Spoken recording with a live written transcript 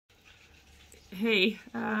Hey,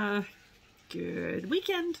 good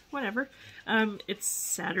weekend, whatever. It's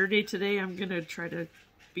Saturday today. I'm gonna try to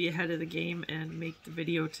be ahead of the game and make the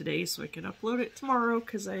video today so I can upload it tomorrow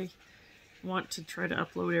because I want to try to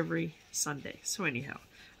upload every Sunday. So anyhow,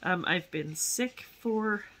 I've been sick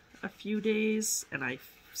for a few days and I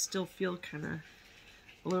still feel kind of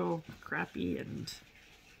a little crappy and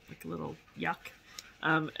like a little yuck.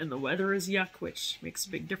 And the weather is yuck, which makes a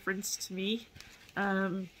big difference to me.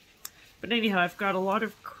 But anyhow, I've got a lot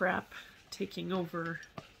of crap taking over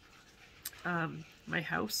my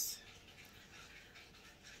house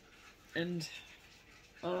and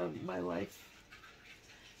my life.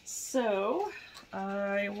 So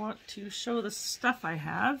I want to show the stuff I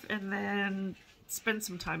have and then spend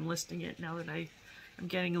some time listing it now that I'm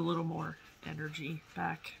getting a little more energy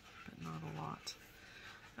back, but not a lot.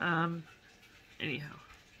 Anyhow,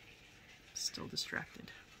 still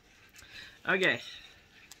distracted. Okay.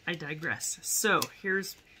 I digress. So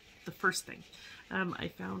here's the first thing. I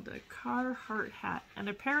found a Carhartt hat, and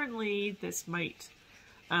apparently this might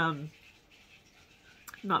not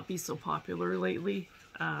be so popular lately.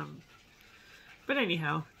 But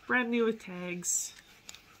anyhow, brand new with tags.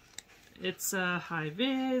 It's a high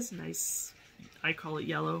vis, nice. I call it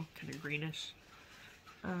yellow, kind of greenish.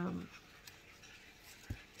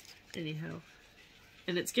 Anyhow,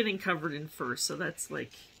 and it's getting covered in fur, so that's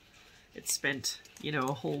like. It's spent, you know,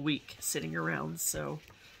 a whole week sitting around, so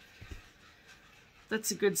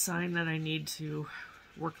that's a good sign that I need to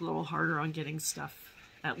work a little harder on getting stuff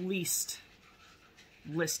at least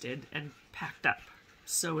listed and packed up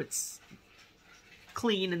so it's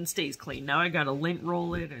clean and stays clean. Now I gotta lint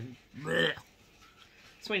roll it and bleh.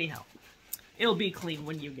 So anyhow, it'll be clean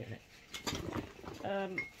when you get it.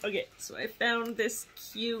 Okay, so I found this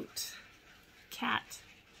cute cat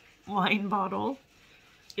wine bottle.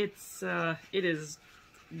 It is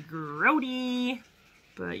grody,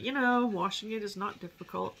 but you know, washing it is not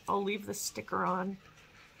difficult. I'll leave the sticker on.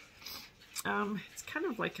 It's kind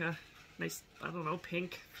of like a nice, I don't know,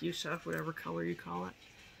 pink, fuchsia, whatever color you call it.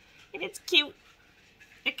 And it's cute.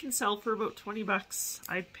 It can sell for about 20 bucks.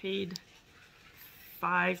 I paid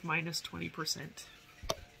 5 minus 20%.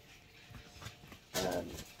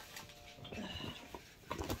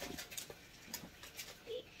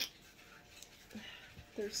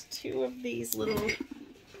 There's two of these little,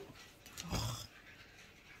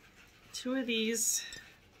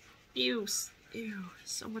 ew,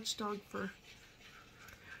 so much dog fur.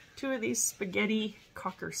 Two of these spaghetti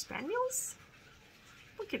cocker spaniels.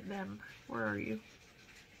 Look at them. Where are you?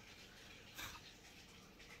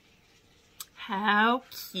 How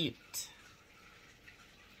cute.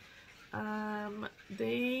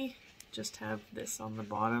 They just have this on the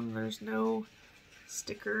bottom. There's no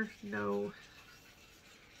sticker, no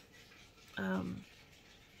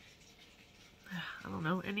I don't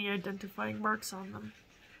know, any identifying marks on them.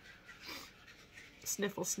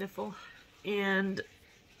 Sniffle, sniffle. And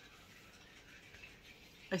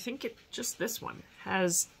I think just this one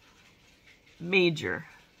has major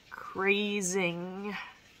crazing,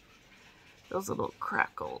 those little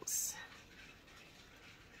crackles.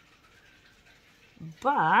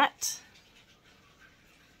 But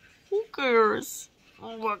who cares?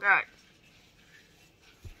 Oh my god.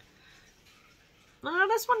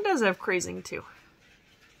 This one does have crazing too.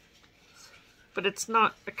 But it's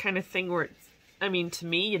not the kind of thing where it's, I mean, to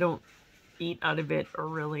me, you don't eat out of it or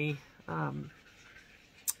really,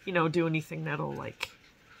 you know, do anything that'll, like,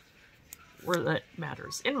 where that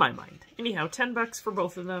matters, in my mind. Anyhow, 10 bucks for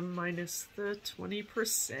both of them, minus the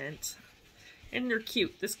 20%. And they're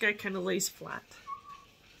cute. This guy kind of lays flat.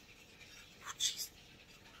 Oh, jeez.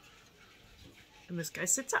 And this guy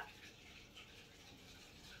sits up.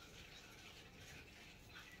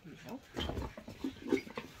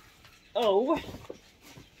 Oh,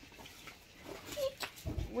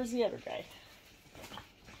 where's the other guy?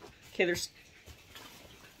 Okay, there's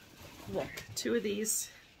two of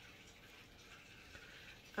these.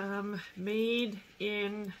 Made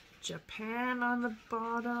in Japan on the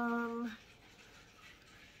bottom.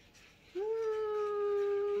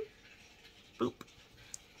 Boop.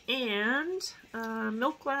 And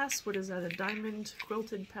milk glass. What is that? A diamond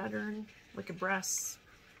quilted pattern, like a brass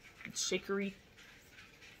shakery.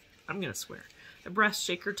 I'm gonna swear. A brass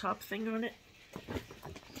shaker top thing on it.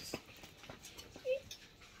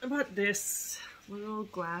 I bought this little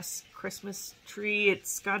glass Christmas tree.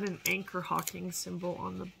 It's got an anchor hawking symbol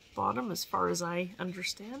on the bottom as far as I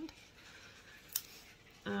understand.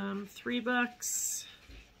 3 bucks.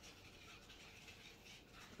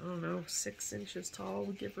 I don't know, 6 inches tall,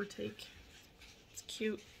 give or take. It's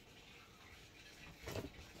cute.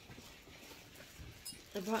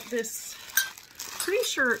 I bought this pretty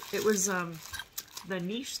sure it was the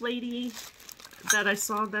niche lady that I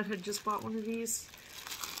saw that had just bought one of these.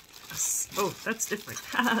 Oh, that's different.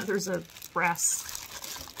 There's a brass.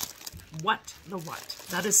 What? The what?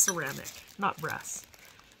 That is ceramic, not brass.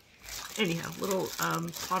 Anyhow, little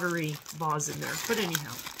pottery vase in there. But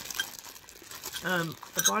anyhow, I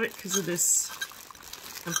bought it because of this.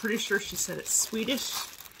 I'm pretty sure she said it's Swedish,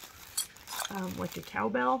 like a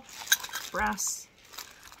cowbell, brass.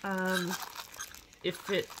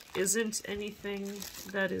 If it isn't anything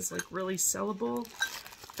that is like really sellable,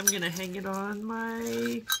 I'm gonna hang it on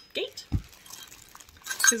my gate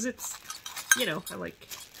because it's, you know, I like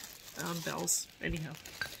bells. Anyhow,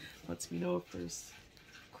 lets me know if there's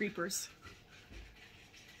creepers.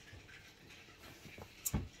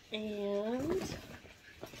 And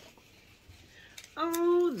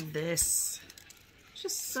oh, this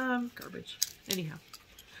just garbage. Anyhow,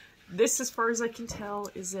 this, as far as I can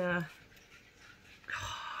tell, is a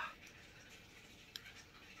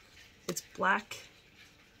it's black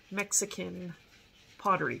Mexican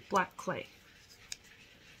pottery, black clay.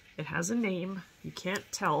 It has a name. You can't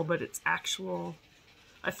tell, but it's actual.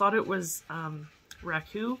 I thought it was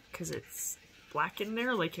raku because it's black in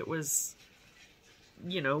there, like it was,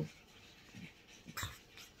 you know,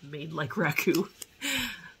 made like raku.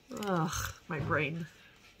 Ugh, my brain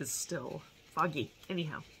is still foggy.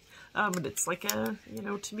 Anyhow, but it's like a, you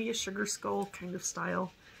know, to me, a sugar skull kind of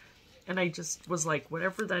style. And I just was like,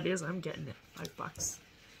 whatever that is, I'm getting it. $5.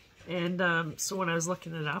 And so when I was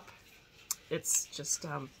looking it up, it's just,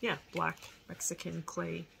 yeah, black Mexican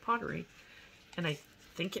clay pottery. And I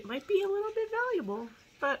think it might be a little bit valuable,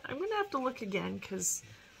 but I'm going to have to look again because,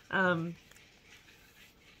 you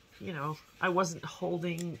know, I wasn't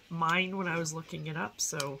holding mine when I was looking it up,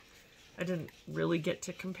 so I didn't really get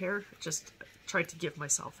to compare. Just tried to give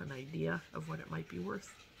myself an idea of what it might be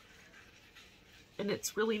worth. And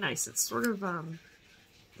it's really nice. It's sort of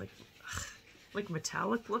like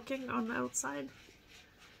metallic looking on the outside,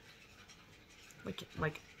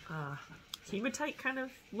 like hematite kind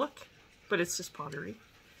of look, but it's just pottery.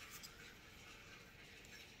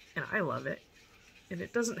 And I love it. And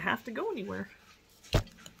it doesn't have to go anywhere, but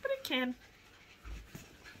it can.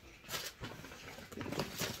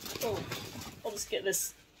 Oh, I'll just get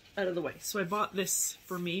this out of the way. So I bought this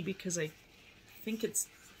for me because I think it's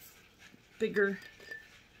bigger.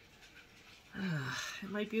 It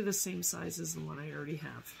might be the same size as the one I already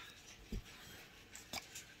have.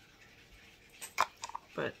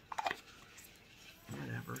 But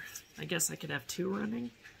whatever. I guess I could have two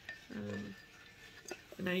running.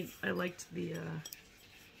 And I liked the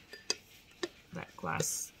that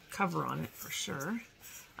glass cover on it for sure.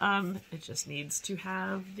 It just needs to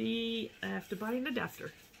have I have to buy an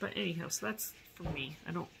adapter. But anyhow, so that's for me.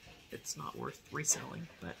 It's not worth reselling,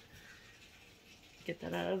 but get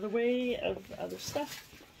that out of the way of other stuff.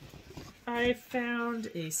 I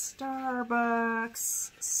found a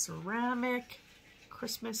Starbucks ceramic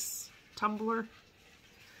Christmas tumbler.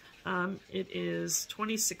 It is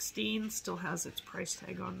 2016, still has its price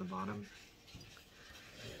tag on the bottom.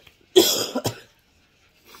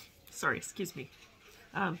 Sorry, excuse me.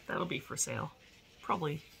 That'll be for sale.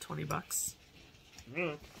 Probably $20.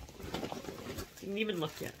 Didn't even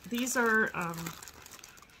look yet. These are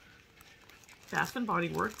Bath and Body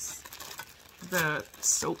Works, the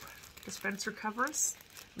soap dispenser covers.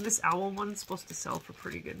 And this owl one's supposed to sell for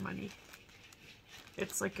pretty good money.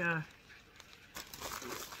 It's like a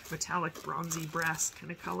metallic bronzy brass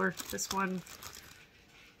kind of color. This one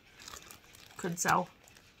could sell.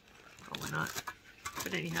 Probably not.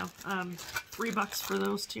 But anyhow, $3 for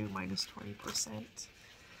those two minus 20%.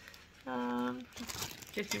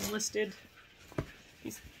 Get him listed.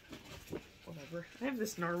 He's whatever. I have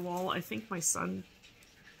this narwhal. I think my son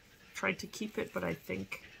tried to keep it, but I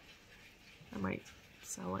think I might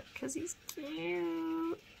sell it because he's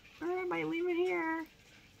cute. Or I might leave it here.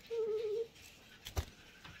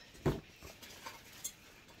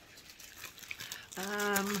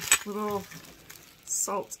 Little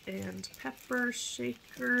salt and pepper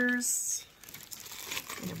shakers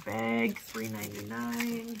in a bag,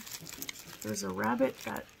 $3.99. There's a rabbit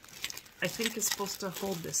that I think is supposed to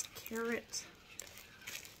hold this carrot.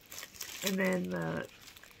 And then the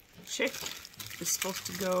chick is supposed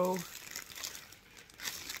to go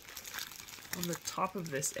on the top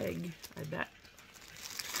of this egg, I bet.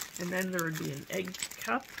 And then there would be an egg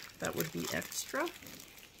cup that would be extra,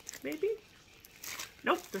 maybe?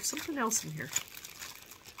 Nope, there's something else in here.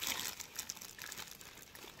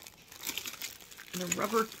 And a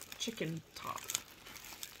rubber chicken top.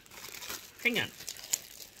 Hang on.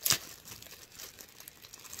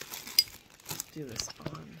 Let's do this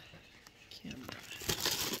on camera.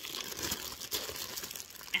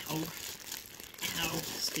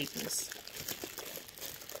 staples.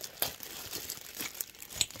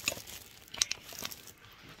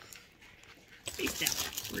 Face down.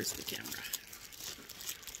 Where's the camera?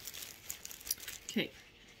 Okay.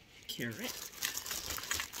 Carrot.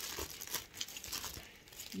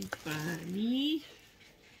 Bunny.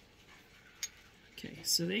 Okay,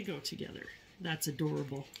 so they go together. That's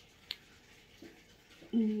adorable.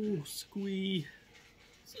 Ooh, squee.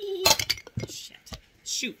 Shit.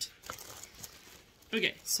 Shoot.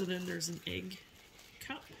 Okay, so then there's an egg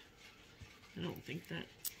cup. I don't think that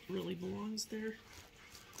really belongs there.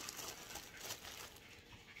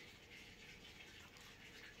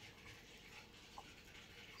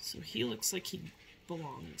 So he looks like he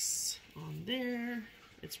belongs on there.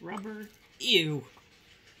 It's rubber. Ew.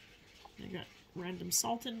 I got random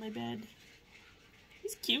salt in my bed.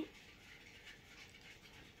 He's cute.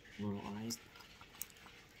 Little eyes.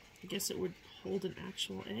 I guess it would hold an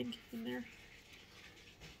actual egg in there.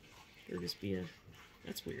 Or just be a...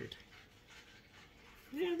 That's weird.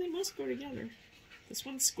 Yeah, they must go together. This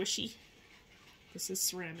one's squishy. This is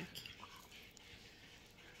ceramic.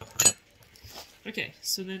 Okay,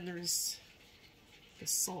 so then there's the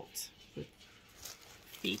salt with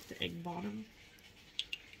feet, the egg bottom.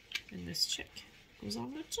 And this chick goes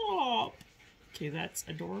on the top. Okay, that's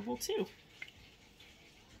adorable too.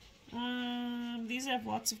 These have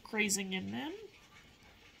lots of crazing in them.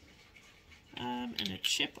 And a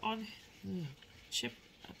chip on... chip,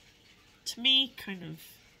 to me, kind of,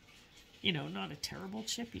 you know, not a terrible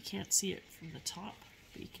chip. You can't see it from the top,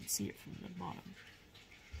 but you can see it from the bottom.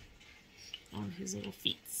 On his little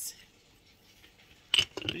feet.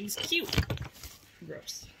 But he's cute.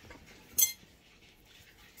 Gross.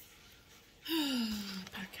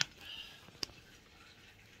 Back up.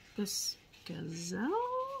 This gazelle?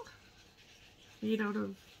 Made out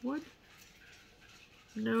of wood?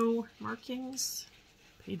 No markings?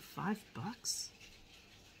 Paid $5?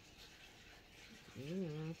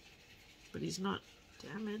 But he's not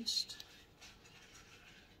damaged.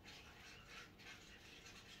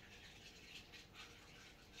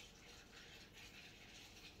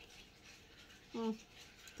 Well,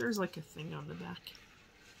 there's like a thing on the back.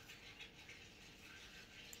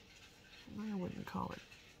 I wouldn't call it.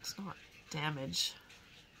 It's not damage.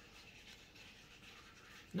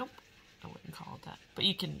 Nope, I wouldn't call it that. But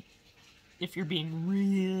you can, if you're being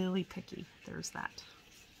really picky, there's that.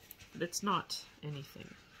 But it's not anything.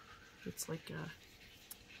 It's like a...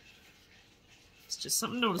 It's just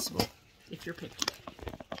something noticeable if you're picky.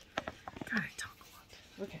 God, I talk a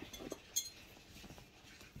lot. Okay.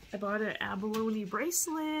 I bought an abalone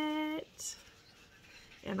bracelet.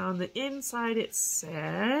 And on the inside it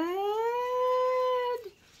said...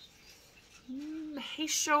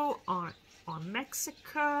 Mexico on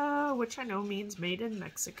Mexico, which I know means made in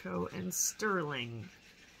Mexico, and sterling.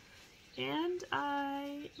 And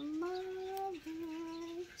I love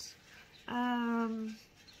it.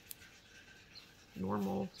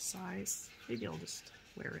 Normal size. Maybe I'll just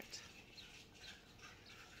wear it.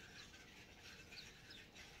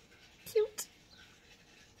 Cute.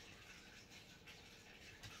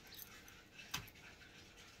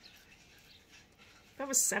 That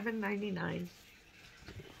was $7.99.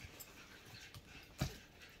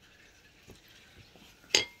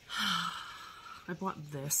 I bought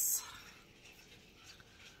this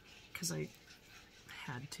because I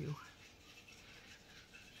had to.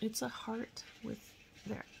 It's a heart with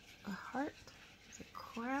a heart with a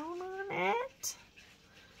crown on it.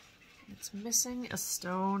 It's missing a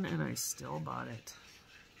stone and I still bought it.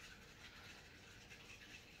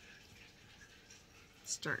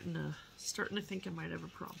 Starting to think I might have a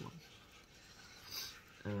problem.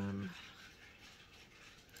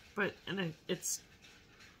 But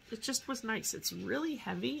it just was nice. It's really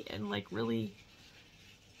heavy and like really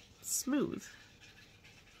smooth.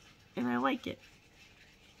 And I like it.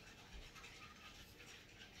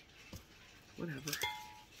 Whatever.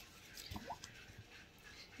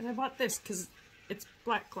 And I bought this because it's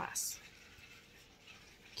black glass.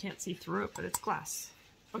 Can't see through it, but it's glass.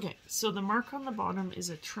 Okay, so the mark on the bottom is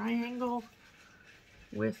a triangle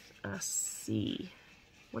with a C.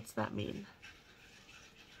 What's that mean?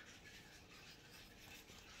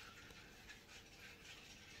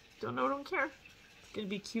 Don't know, don't care. It's gonna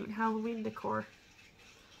be cute Halloween decor.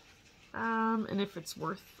 And if it's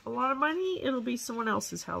worth a lot of money, it'll be someone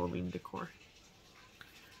else's Halloween decor.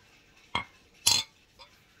 I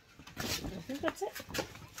think that's it.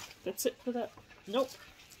 That's it for that. Nope.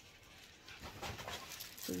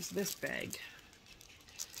 There's this bag.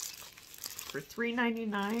 For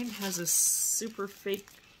 $3.99, has a super fake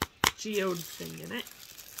geode thing in it.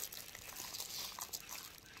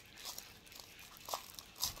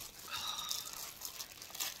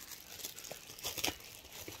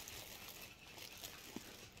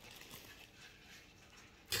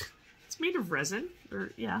 made of resin,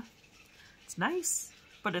 or yeah, it's nice,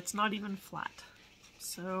 but it's not even flat.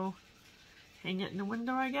 So hang it in a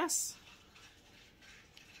window, I guess.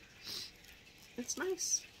 It's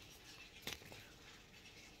nice.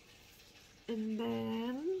 And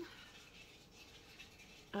then,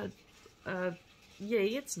 yay,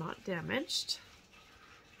 it's not damaged.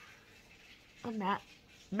 A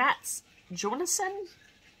Mats Jonassen,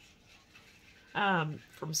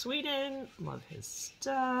 from Sweden. Love his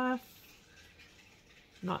stuff.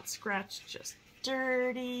 Not scratched, just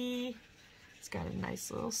dirty. It's got a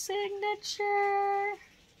nice little signature.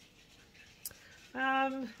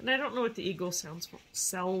 And I don't know what the eagle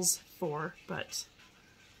sells for, but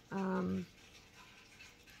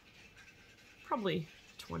probably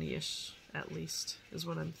 20-ish at least is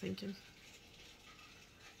what I'm thinking.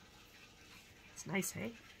 It's nice,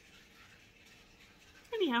 hey?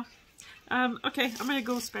 Anyhow, okay, I'm gonna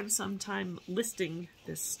go spend some time listing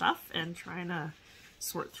this stuff and trying to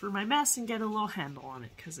sort through my mess and get a little handle on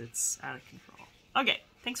it because it's out of control. Okay,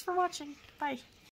 thanks for watching. Bye.